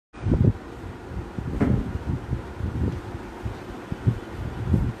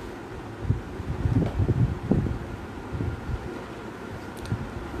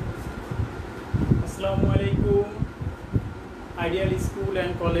Ideal school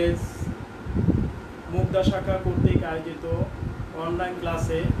and college Mugda শাখা কর্তৃক আয়োজিত অনলাইন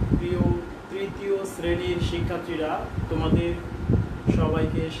ক্লাসে প্রিয় তৃতীয় শ্রেণীর শিক্ষার্থীরা তোমাদের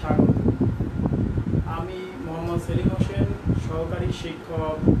সবাইকে স্বাগত। আমি মোহাম্মদ সেলিম হোসেন, সহকারী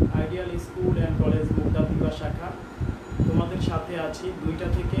শিক্ষক, ideal school and college Mugda শাখা। তোমাদের সাথে আছি 2টা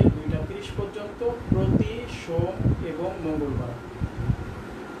থেকে 2টা 30 পর্যন্ত প্রতি সোম এবং মঙ্গলবার।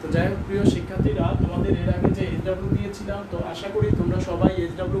 তো যাই হোক প্রিয় শিক্ষার্থীরা, তোমাদের এর আগে যে SW দিয়েছিলাম, তো আশা করি তোমরা সবাই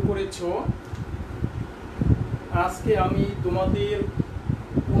SW করেছো। আজকে আমি তোমাদের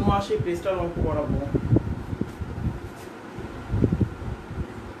 79 পৃষ্ঠার অঙ্ক করাবো।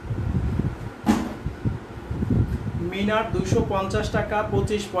 মিনার 250 টাকা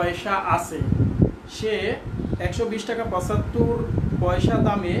 25 পয়সা আছে। সে 120 টাকা 75 পয়সা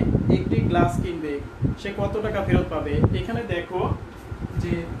দামে একটি গ্লাস কিনবে। সে কত টাকা ফেরত পাবে? এখানে দেখো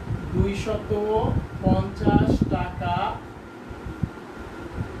যে 250 টাকা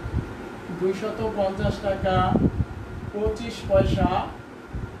 25 পয়সা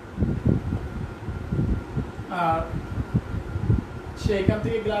আর সে এখান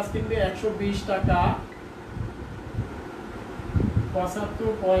থেকে গ্লাস কিনবে 120 টাকা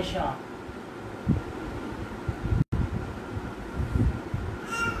 75 পয়সা।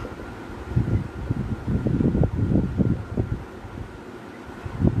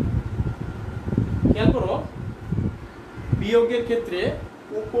 খেয়াল করো, বিয়োগের ক্ষেত্রে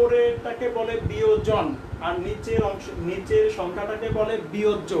উপরেরটাকে বলে বিয়োজন আর নিচের সংখ্যাটাকে বলে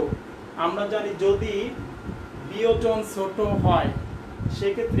বিয়োজ্য। আমরা জানি যদি বিয়োজন ছোট হয়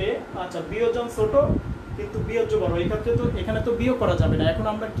সেক্ষেত্রে বিয়োজন ছোট কিন্তু বিয়োজ্য বড়, এখানে তো বিয়োগ করা যাবে না। এখন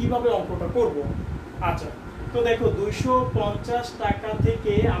আমরা কিভাবে অঙ্কটা করব? তো দেখো 250 টাকা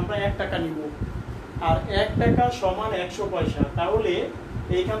থেকে আমরা 1 টাকা নিব আর 1 টাকা সমান 100 পয়সা। তাহলে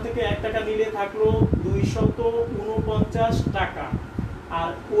এইখান থেকে 1 টাকা নিলে থাকলো 249 টাকা,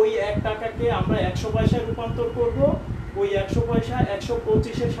 আর ওই 1 টাকাকে আমরা 100 পয়সায় রূপান্তর করব। ওই 100 পয়সা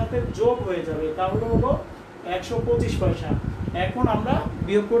 125-এর সাথে যোগ হয়ে যাবে, তাহলে হলো 125 পয়সা। এখন আমরা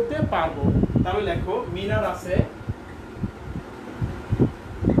বিয়োগ করতে পারবো। তাহলে দেখো মিনার আছে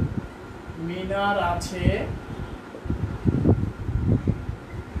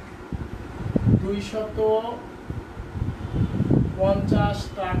 250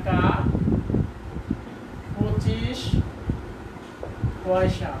 টাকা 25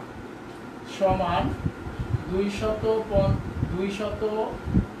 পয়সা সমান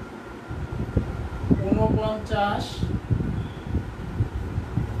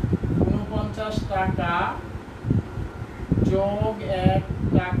 249 টাকা যোগ 1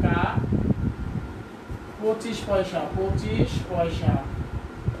 টাকা 25 পয়সা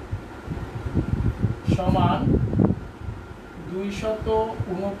সমান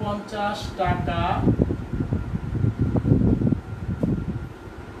 249 টাকা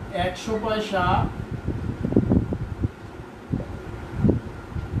 100 পয়সা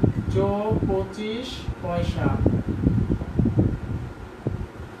যোগ 25 পয়সা।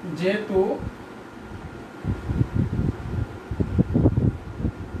 যেহেতু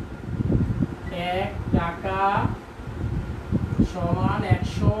 1 টাকা সমান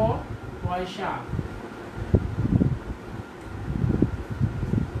 100 পয়সা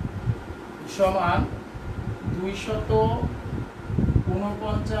সমান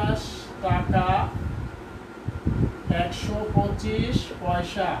 249 টাকা 125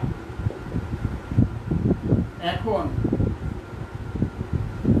 পয়সা। এখন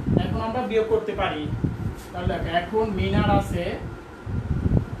আমরা বিয়োগ করতে পারি। তাহলে এখন মিনার আছে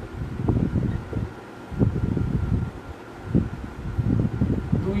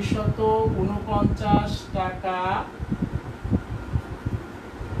 249 টাকা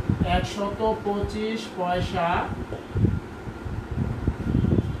 125 পয়সা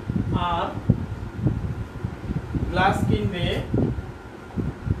আর গ্লাস কিনবে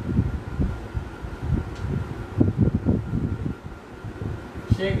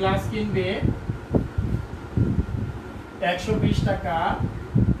সে গ্লাস কিনবে 120 টাকা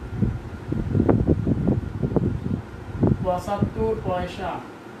 75 পয়সা।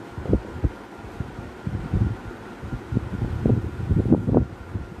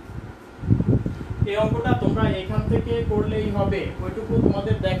 এই অঙ্কটা তোমরা এখান থেকে করলেই হবে, ওইটুকু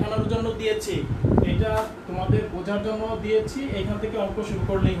তোমাদের দেখানোর জন্য দিয়েছি, এটা তোমাদের বোঝার জন্য দিয়েছি। এখান থেকে অঙ্ক শুরু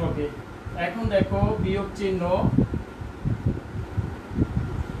করলেই হবে। এখন দেখো বিয়োগ চিহ্ন,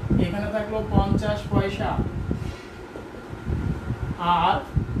 এখানে থাকলো 50 পয়সা আর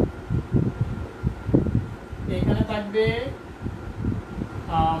এখানে থাকবে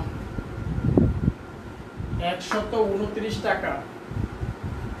 129 টাকা।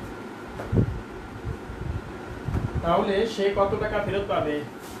 তাহলে সে কত টাকা ফেরত পাবে?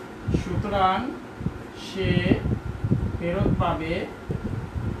 সুতরাং সে ফেরত পাবে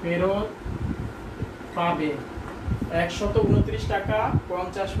 129 টাকা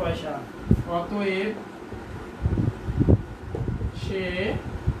 50 পয়সা। অতএব সে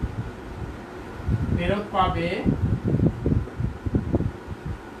ফেরত পাবে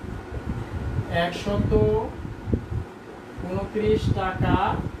 129 টাকা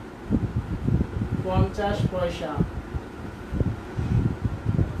 50 পয়সা।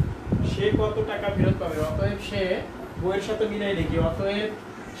 সে কত টাকা ফেরত পাবে? অতএব সে, বইয়ের সাথে মিলাই লিখি, অতএব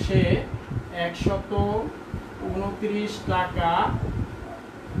সে 129 টাকা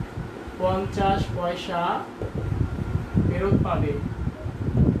 50 পয়সা ফেরত পাবে।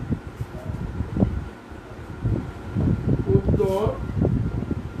 উত্তর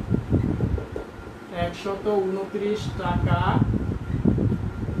 129 টাকা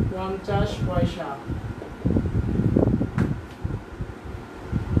 50 পয়সা।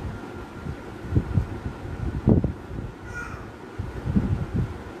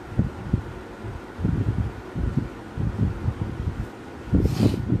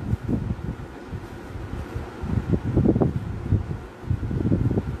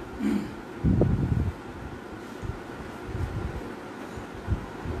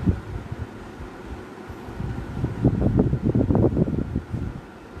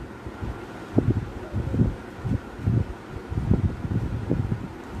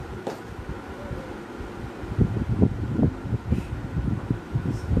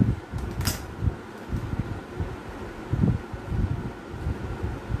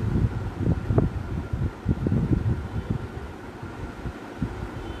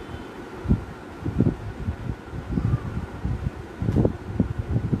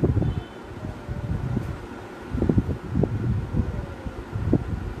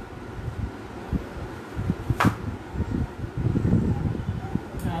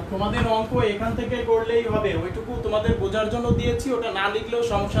 তোমাদের অঙ্ক এখান থেকে করলেই হবে, ওইটুকু তোমাদের বোঝার জন্য দিয়েছি, ওটা না লিখলেও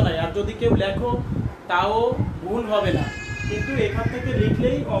সমস্যা নাই। আর যদি কেউ লেখো তাও ভুল হবে না, কিন্তু এখান থেকে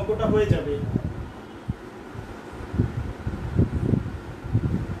লিখলেই অঙ্কটা হয়ে যাবে।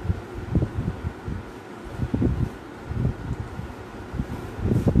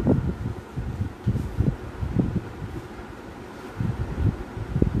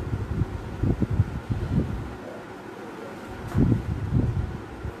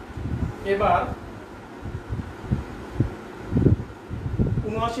 এবার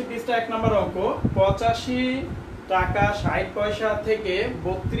 79 পৃষ্ঠা 1 নম্বর অঙ্ক, 85 টাকা 60 পয়সা থেকে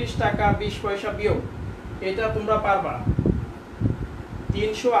 32 টাকা 20 পয়সা বিয়োগ, এটা তোমরা পারবা।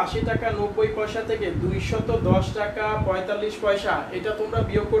 380 টাকা 90 পয়সা থেকে 210 টাকা 45 পয়সা, এটা তোমরা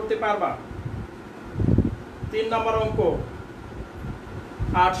বিয়োগ করতে পারবা। 3 নম্বর অঙ্ক,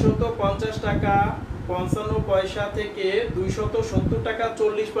 850 টাকা 55 পয়সা থেকে 270 টাকা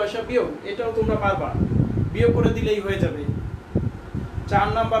 40 পয়সা বিয়োগ, এটাও তোমরা পারবা, বিয়োগ করে দিলেই হয়ে যাবে। 4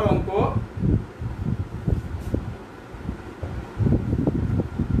 নম্বর অঙ্ক,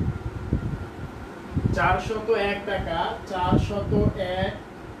 401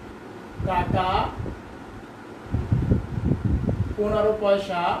 টাকা 15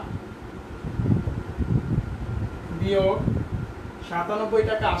 পয়সা বিয়োগ 97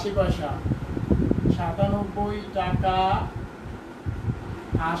 টাকা 80 পয়সা। 97 টাকা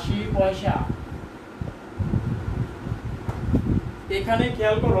 80 পয়সা। এখানে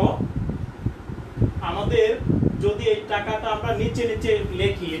খেয়াল করো, আমাদের যদি এই টাকাটা আমরা নিচে নিচে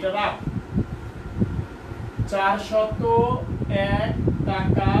লিখি, এটা রাখ, 401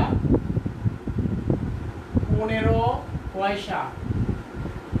 টাকা 15 পয়সা,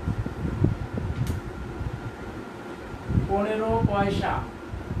 15 পয়সা।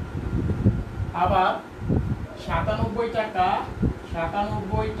 আবার 97 টাকা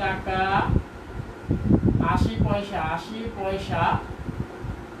 80 পয়সা, 80 পয়সা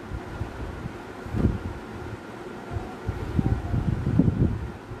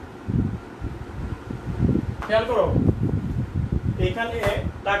খেয়াল করো, এখানে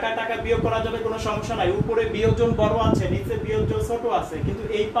টাকা টাকা বিয়োগ করা যাবে, কোনো সমস্যা নাই। উপরে বিয়োজন বড় আছে, নিচে বিয়োজন ছোট আছে, কিন্তু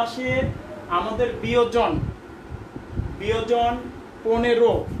এই পাশে আমাদের বিয়োজন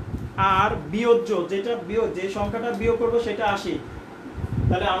 15 আর বিয়োজ্য, যেটা বিয়োগ, যে সংখ্যাটা বিয়োগ করবো সেটা 80।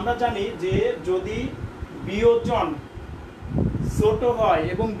 তাহলে আমরা জানি যে যদি বিয়োজন ছোট হয়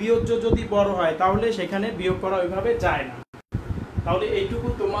এবং বিয়োজ্য যদি বড় হয়, তাহলে সেখানে বিয়োগ করা ওইভাবে যায় না। তাহলে এইটুকু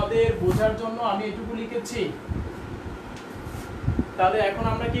তোমাদের বোঝার জন্য আমি এইটুকু লিখেছি। তাহলে এখন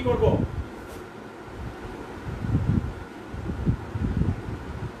আমরা কি করব?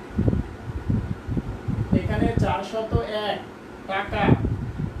 এখানে 401 টাকা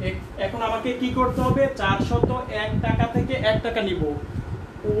এখন আমাকে কি করতে হবে, 401 টাকা থেকে 1 টাকা নিব,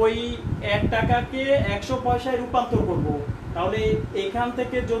 ওই 1 টাকাকে 100 পয়সায় রূপান্তর করব। তাহলে এখান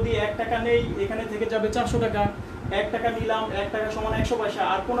থেকে যদি 1 টাকা নেই, এখানে থেকে যাবে 400 টাকা। 1 টাকা নিলাম, 1 টাকা সমান 100 পয়সা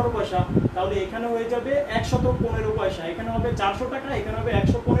আর 15 পয়সা, তাহলে এখানে হয়ে যাবে 115 পয়সা। এখানে হবে 400 টাকা, এখানে হবে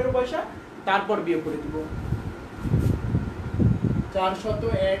 115 পয়সা, তারপর বিয়োগ করে দিব।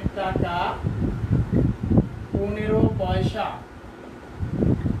 401 টাকা 15 পয়সা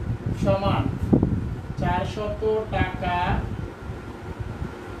সমান 400 টাকা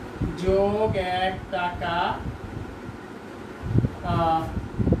যোগ 1 টাকা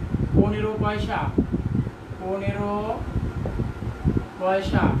 15 পয়সা, 15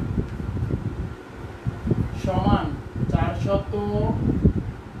 পয়সা সমান 400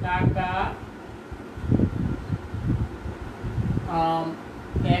 টাকা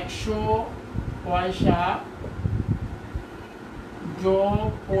 100 পয়সা যোগ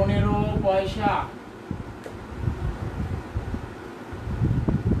 15 পয়সা।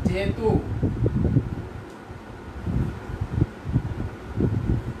 যেহেতু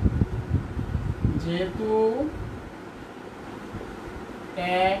যেহেতু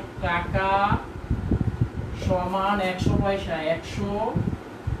 1 টাকা সমান 100 পয়সা, 100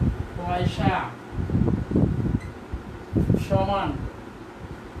 পয়সা সমান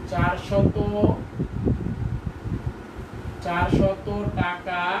 400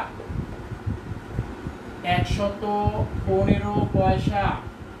 টাকা 115 পয়সা।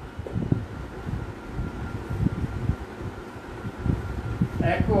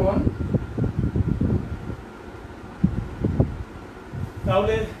 এখন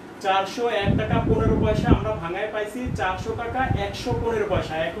তাহলে 401 টাকা 15 পয়সা আমরা ভাঙায় পাইছি 400 টাকা 115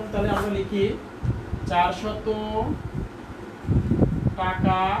 পয়সা। এখন তাহলে আমরা লিখি 400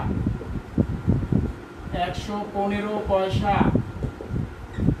 টাকা 115 পয়সা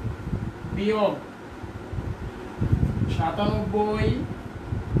বিয়োগ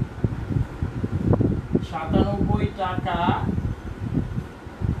 97 টাকা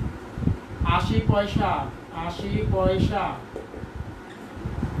 80 পয়সা, 80 পয়সা।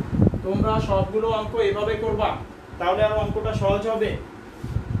 তোমরা সবগুলো অঙ্ক এভাবে করবা, তাহলে আর অঙ্কটা সহজ হবে।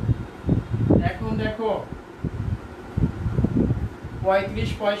 এখন দেখো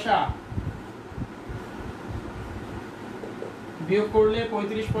 35 পয়সা বিয়োগ করলে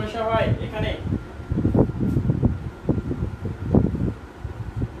 35 পয়সা হয়। এখানে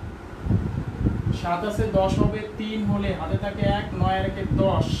 7 আছে 10 হবে, 3 হলে হাতে থাকে 1, 9 আর 1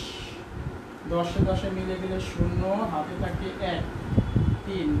 10, 10 এ 10 মিলে গেলে 0, হাতে থাকে 1,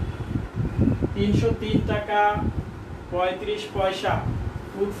 3, 303 টাকা 35 পয়সা।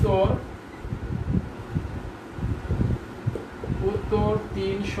 উত্তর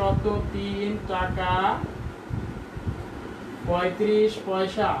 303 টাকা 35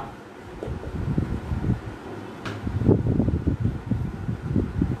 পয়সা।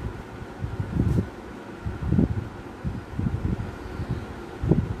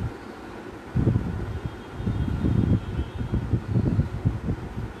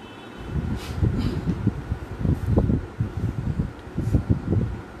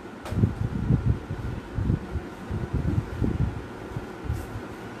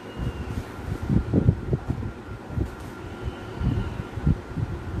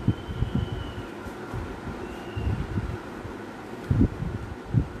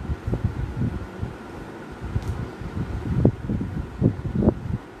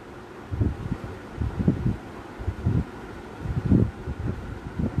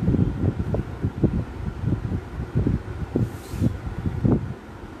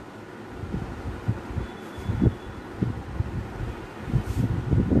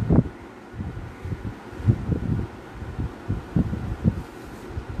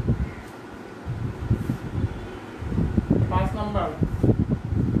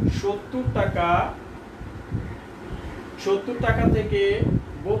 70 টাকা থেকে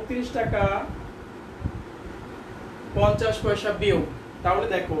 32 টাকা 50 পয়সা বিয়োগ। তাহলে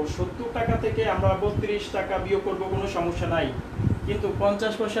দেখো 70 টাকা থেকে আমরা 32 টাকা বিয়োগ করব, কোনো সমস্যা নাই, কিন্তু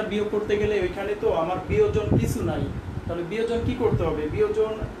 50 পয়সা বিয়োগ করতে গেলে ওইখানে তো আমার বিয়োজন কিছু নাই। তাহলে বিয়োজন কি করতে হবে,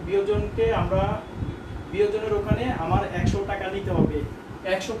 বিয়োজনকে আমরা বিয়োজনের ওখানে আমার 100 টাকা নিতে হবে,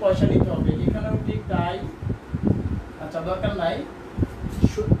 100 পয়সা নিতে হবে। এখানেও ঠিক তাই, আচ্ছা দরকার নাই।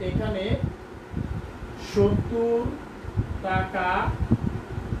 এখানে 70 টাকা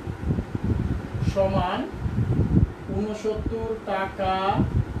সমান 69 টাকা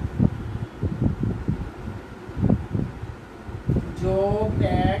যোগ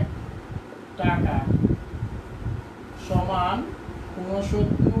 1 টাকা সমান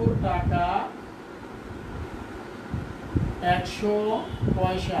 69 টাকা 100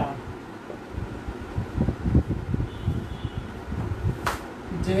 পয়সা।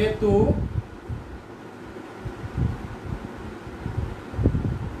 যেহেতু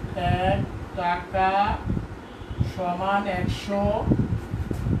 1 টাকা সমান 100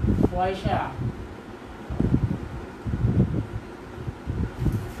 পয়সা,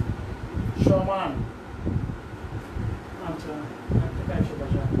 সমান, আচ্ছা 1 টাকা 100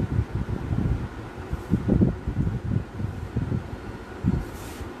 পয়সা।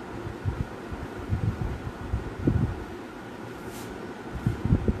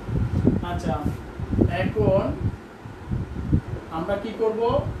 আচ্ছা, এখন আমরা কি করব,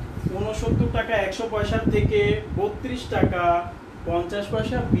 69 টাকা 100 পয়সার থেকে 32 টাকা 50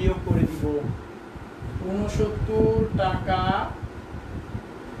 পয়সা বিয়োগ করে দিব। 69 টাকা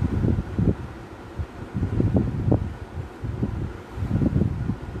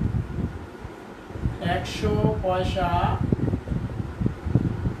 100 পয়সা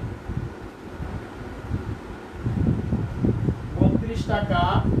টাকা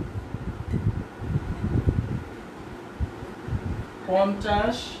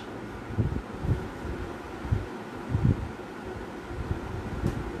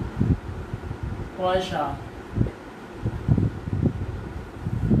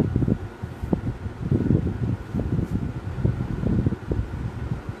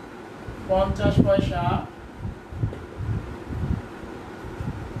 50 পয়সা।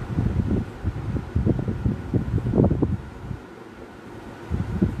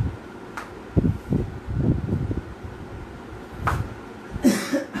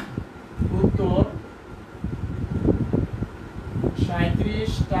 উত্তর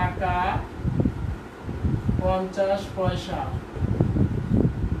 37 টাকা 50 পয়সা।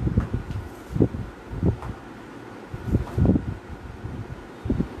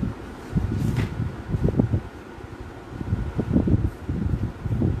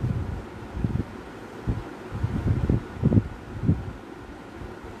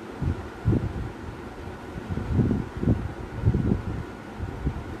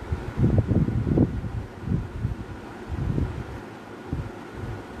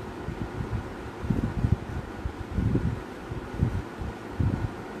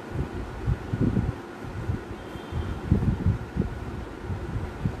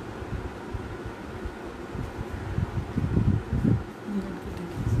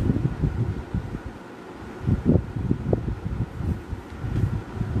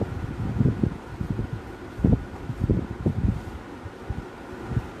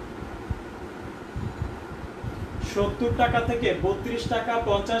 সত্তর টাকা থেকে 32 টাকা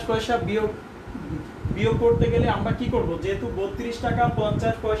 50 পয়সা বিয়োগ করতে গেলে আমরা কি করব, যেহেতু 32 টাকা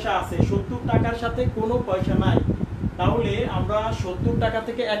 50 পয়সা আছে, 70 টাকার সাথে কোনো পয়সা নাই, তাহলে আমরা 70 টাকা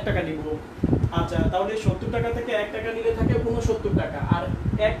থেকে 1 টাকা নিব। আচ্ছা, তাহলে 70 টাকা থেকে 1 টাকা নিলে থাকে 69 টাকা, আর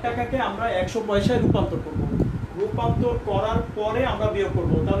 1 টাকাকে আমরা 100 পয়সায় রূপান্তর করব। রূপান্তর করার পরে আমরা বিয়োগ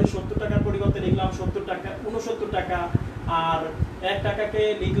করব। তাহলে 70 টাকার পরিবর্তে লিখলাম 70 টাকা 69 টাকা, আর 1 টাকাকে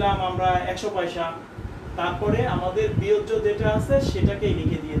লিখলাম আমরা 100 পয়সা। তারপরে আমাদের বিয়োজ্য যেটা আছে সেটাকেই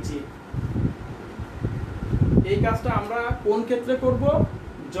লিখে দিয়েছি। এই কাজটা আমরা কোন ক্ষেত্রে করব,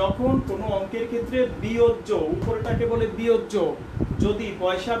 যখন কোনো অঙ্কের ক্ষেত্রে বিয়োজ্য, উপরটাকে বলে বিয়োজ্য, যদি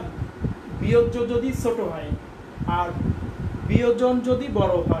পয়সা বিয়োজ্য যদি ছোট হয় আর বিয়োজন যদি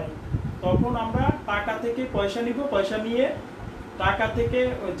বড় হয়, তখন আমরা টাকা থেকে পয়সা নিব, পয়সা নিয়ে টাকা থেকে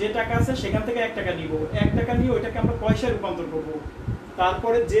যে টাকা আছে সেখান থেকে 1 টাকা নিব, 1 টাকা নিয়ে ওইটাকে আমরা পয়সায় রূপান্তর করব।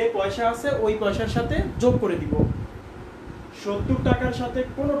 তারপরে যে পয়সা আছে ওই পয়সার সাথে যোগ করে দিব। 70 টাকার সাথে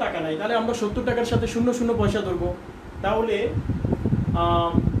কোনো টাকা নাই, তাহলে আমরা 70 টাকার সাথে 00 পয়সা ধরবো। তাহলে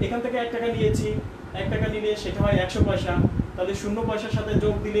এখান থেকে 1 টাকা নিয়েছি, 1 টাকা নিলে সেটা হয় 100 পয়সা, তাহলে 0 পয়সার সাথে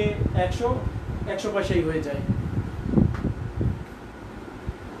যোগ দিলে 100 পয়সাই হয়ে যায়।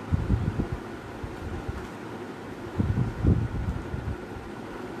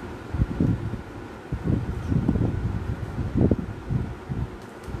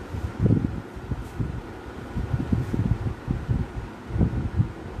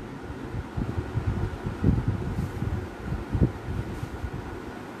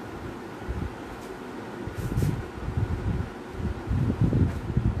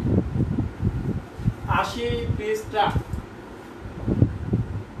 পৃষ্ঠা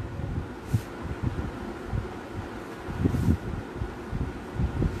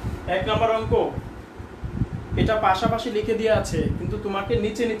এক নম্বর অঙ্ক, এটা পাশাপাশি লিখে দেওয়া আছে, কিন্তু তোমাকে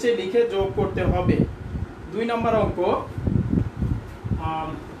নিচে নিচে লিখে যোগ করতে হবে। 2 নম্বর অঙ্ক,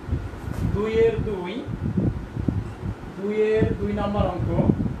 2 এর 2 নম্বর অঙ্ক,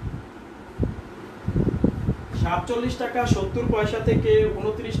 47 টাকা 70 পয়সা থেকে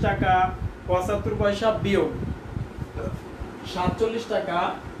 29 টাকা 75 পয়সা বিয়োগ। 47 টাকা,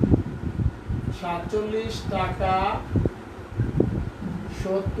 47 টাকা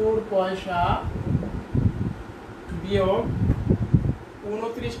 70 পয়সা বিয়োগ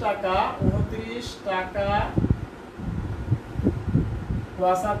 29 টাকা, 29 টাকা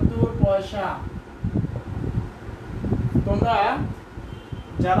 72 পয়সা। তোমরা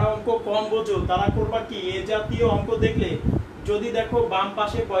যারা অঙ্ক কম বোঝো তারা করবা কি, এ জাতীয় অঙ্ক দেখলে যদি দেখো বাম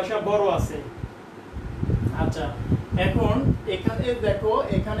পাশে পয়সা বড় আছে, আচ্ছা এখন এখানে দেখো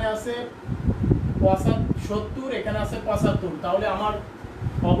এখানে আছে 70, এখানে আছে 75, তাহলে আমার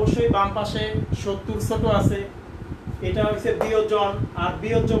অবশ্যই বাম পাশে 70 ছোট আছে, এটা হচ্ছে বিয়োজন আর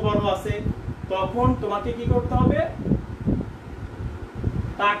বিয়োজ্য বড় আছে। তখন তোমাকে কি করতে হবে,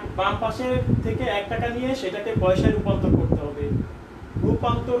 বাম পাশে থেকে 1 টাকা নিয়ে সেটাকে পয়সায় রূপান্তর করতে হবে,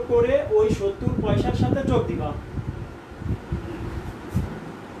 রূপান্তর করে ওই 70 পয়সার সাথে যোগ দিবা।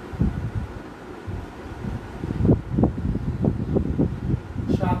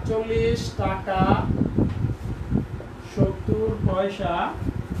 টাকা 70 পয়সা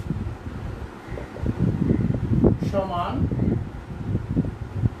সমান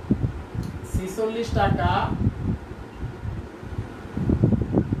 46 টাকা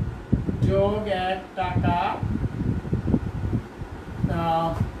যোগ 1 টাকা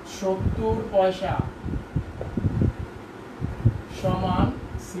 70 পয়সা সমান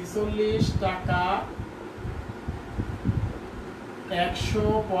 46 টাকা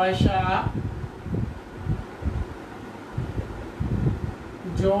 100 পয়সা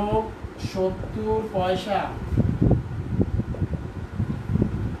যোগ 70 পয়সা।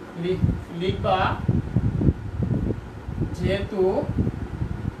 লিখবা যেহেতু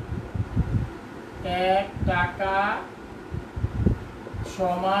 1 টাকা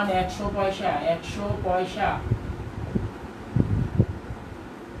সমান 100 পয়সা, 100 পয়সা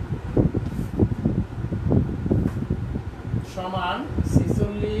সমান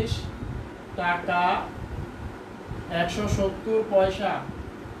 46 টাকা 170 পয়সা।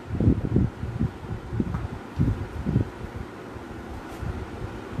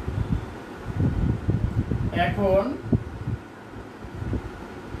 এখন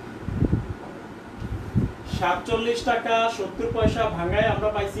 47 টাকা 70 পয়সা ভাঙায় আমরা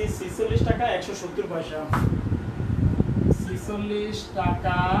পাইছি 46 টাকা 170 পয়সা। 46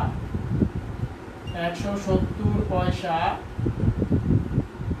 টাকা 170 পয়সা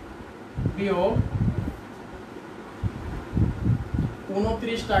বিয়োগ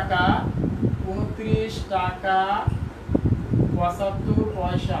 29 টাকা 75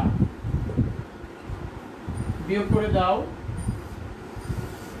 পয়সা বিয়োগ করে দাও।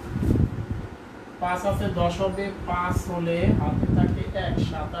 5 আছে 10 হবে, 5 হলে হাতে থাকে 1,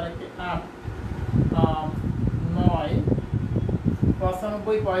 7 আর 1 8, 9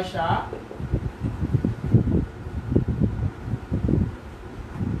 95 পয়সা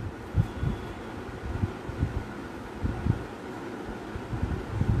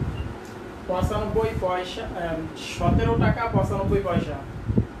পয়সা 17 টাকা 95 পয়সা।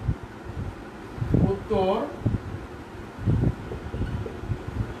 উত্তর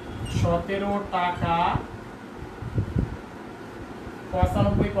 17 টাকা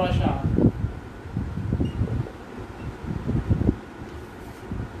 95 পয়সা।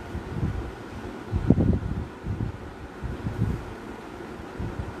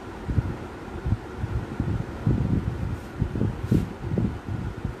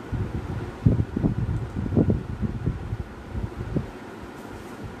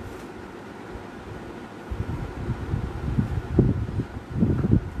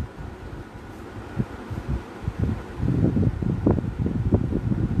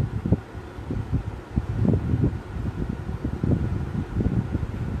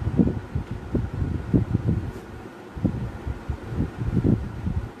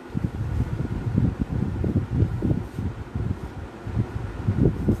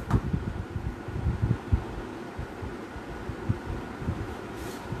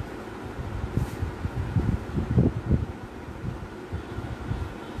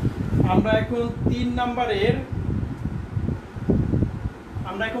 আমরা এখন 3 নম্বরের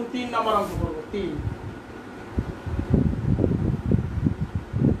অঙ্ক করব। 3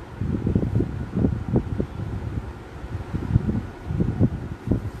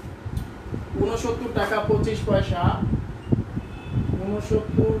 69 টাকা 25 পয়সা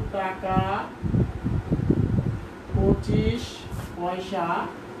 69 টাকা 25 পয়সা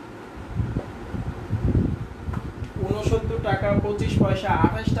 69 টাকা 25 পয়সা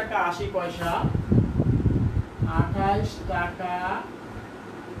 28 টাকা 80 পয়সা 28 টাকা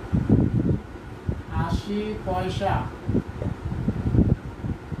 80 পয়সা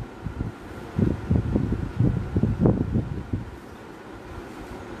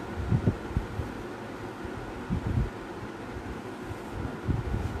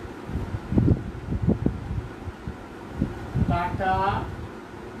টাকা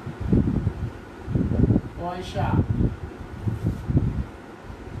পয়সা।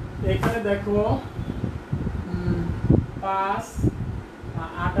 এখানে দেখো 5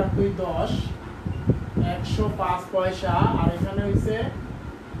 8 আর 2 10 105 পয়সা, আর এখানে হইছে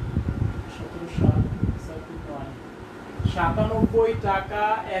 97 টাকা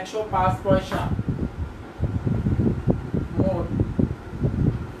 105 পয়সা মোট।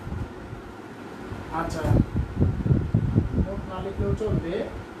 আচ্ছা, মোট না লিখলেও চলবে।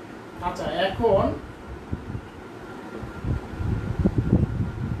 আচ্ছা, এখন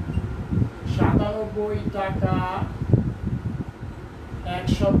 97 টাকা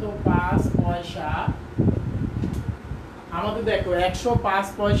 105 পয়সা। আমাদের দেখো 105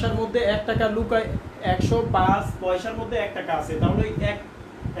 পয়সার মধ্যে 1 টাকা লুকায়, 105 পয়সার মধ্যে 1 টাকা আছে, তাহলে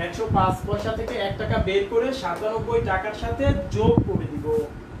 105 পয়সা থেকে 1 টাকা বের করে 97 টাকার সাথে যোগ করে দিব।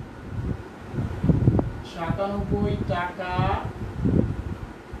 97 টাকা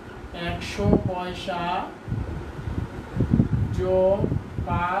 100 পয়সা যোগ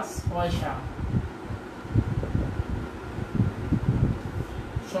 5 পয়সা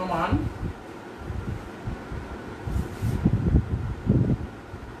সমান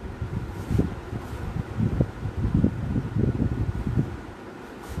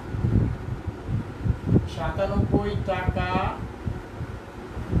 97 টাকা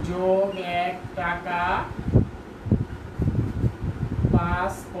যোগ 1 টাকা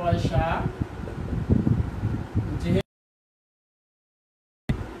 5 পয়সা,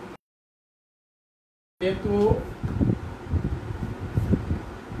 যেহেতু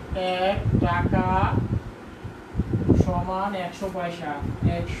 1 টাকা সমান 100 পয়সা,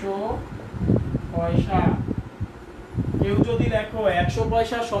 100 পয়সা। কেউ যদি লেখো 100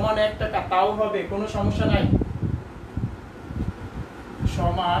 পয়সা সমান 1 টাকা তাও হবে, কোনো সমস্যা নাই।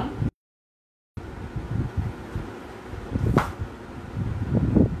 সমান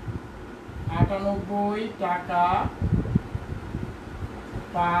 98 টাকা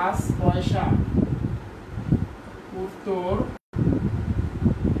 5 পয়সা। উত্তর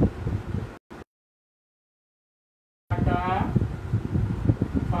টাকা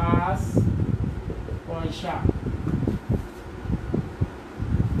 5 পয়সা।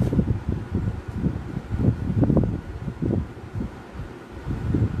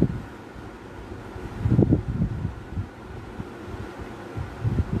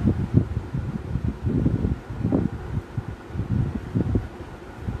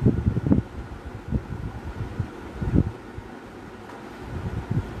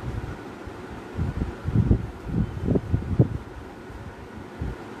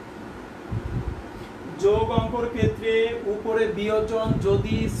 যোগ অঙ্কর ক্ষেত্রে উপরে বিয়োজন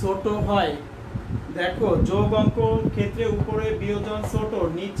যদি ছোট হয়, দেখো যোগ অঙ্কর ক্ষেত্রে উপরে বিয়োজন ছোট,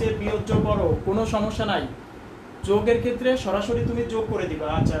 নিচে বিয়োজ্য বড়, কোনো সমস্যা নাই। যোগের ক্ষেত্রে সরাসরি তুমি যোগ করে দিবা।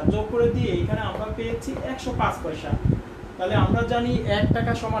 আচ্ছা, যোগ করে দিয়ে এখানে আমরা পেয়েছি 105 পয়সা, তাহলে আমরা জানি 1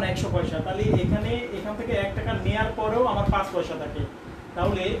 টাকা সমান 100 পয়সা, তাহলে এখান থেকে 1 টাকা নেয়ার পরেও আমার 5 পয়সা থাকে,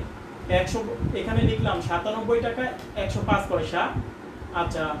 তাহলে 100 এখানে লিখলাম 97 টাকা 105 পয়সা।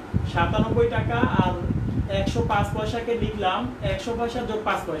 আচ্ছা, 97 টাকা আর 105 পয়সাকে লিখলাম 100 পয়সা যোগ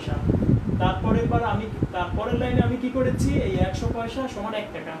 5 পয়সা। তারপরের লাইনে আমি কি করেছি, এই 100 পয়সা সমান 1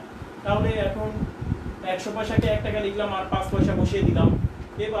 টাকা, তাহলে এখন 100 পয়সাকে 1 টাকা লিখলাম আর 5 পয়সা বসিয়ে দিলাম।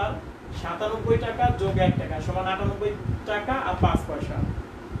 এবার 97 টাকা যোগ 1 টাকা সমান 98 টাকা আর 5 পয়সা।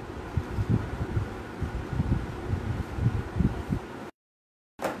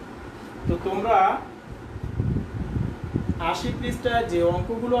 তো তোমরা 80 পৃষ্ঠায় যে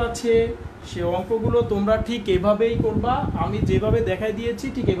অঙ্কগুলো আছে সে অঙ্কগুলো তোমরা ঠিক এভাবেই করবা, আমি যেভাবে দেখাই দিয়েছি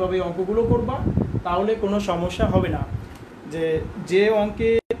ঠিক এভাবেই অঙ্কগুলো করবা, তাহলে কোনো সমস্যা হবে না। যে অঙ্কে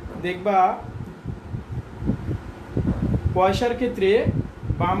দেখবা পয়সার ক্ষেত্রে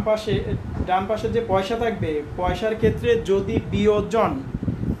ডান পাশে যে পয়সা থাকবে, পয়সার ক্ষেত্রে যদি বিয়োজন,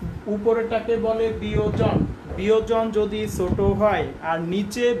 উপরেরটাকে বলে বিয়োজন, বিয়োজন যদি ছোট হয় আর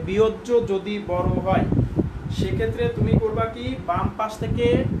নিচে বিয়োজ্য যদি বড় হয়, সেক্ষেত্রে তুমি করবা কি, বাম পাশ থেকে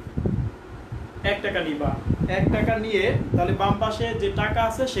 1 টাকা নিবা। 1 টাকা নিয়ে তাহলে বাম পাশে যে টাকা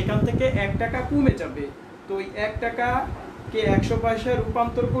আছে সেখান থেকে 1 টাকা কমে যাবে, তো ওই 1 টাকাকে 100 পয়সায়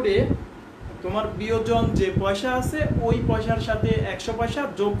রূপান্তর করে তোমার বিয়োজন যে পয়সা আছে ওই পয়সার সাথে 100 পয়সা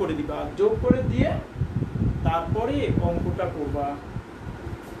যোগ করে দিবা, যোগ করে দিয়ে তারপরে অঙ্কটা করবা।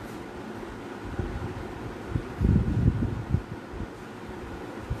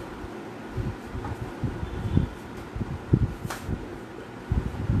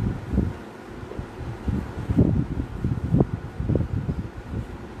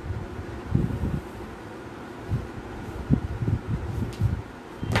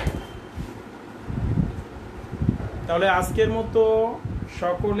 তাহলে আজকের মতো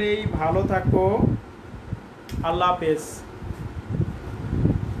সকলেই ভালো থাকো। আল্লাহ হাফেজ।